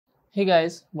Hey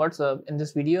guys, what's up? In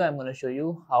this video, I'm going to show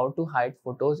you how to hide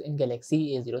photos in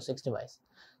Galaxy A06 device.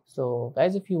 So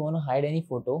guys, if you want to hide any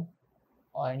photo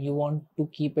and you want to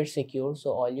keep it secure, so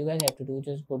all you guys have to do is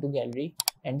just go to gallery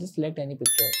and just select any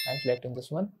picture. I'm selecting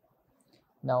this one.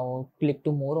 Now click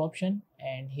to more option,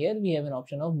 and here we have an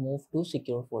option of move to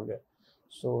secure folder.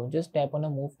 So just tap on a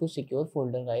move to secure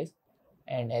folder guys,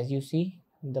 and as you see,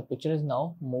 the picture is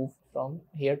now moved from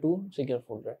here to secure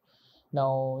folder.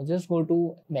 Now just go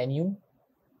to menu,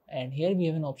 and here we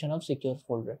have an option of secure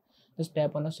folder. Just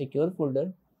tap on a secure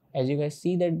folder. As you guys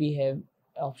see that we have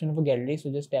option of a gallery,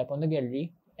 so just tap on the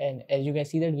gallery, and as you guys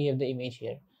see that we have the image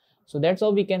here. So that's how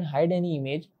we can hide any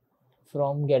image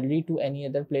from gallery to any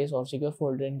other place or secure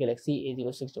folder in Galaxy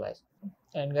A06 device.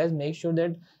 And guys, make sure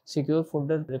that secure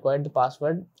folder required the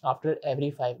password after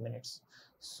every 5 minutes.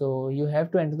 So you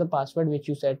have to enter the password which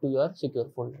you set to your secure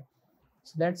folder.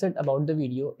 So that's it about the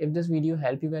video. If this video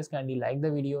helped you guys, kindly like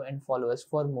the video and follow us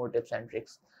for more tips and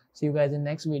tricks. See you guys in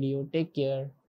next video. Take care.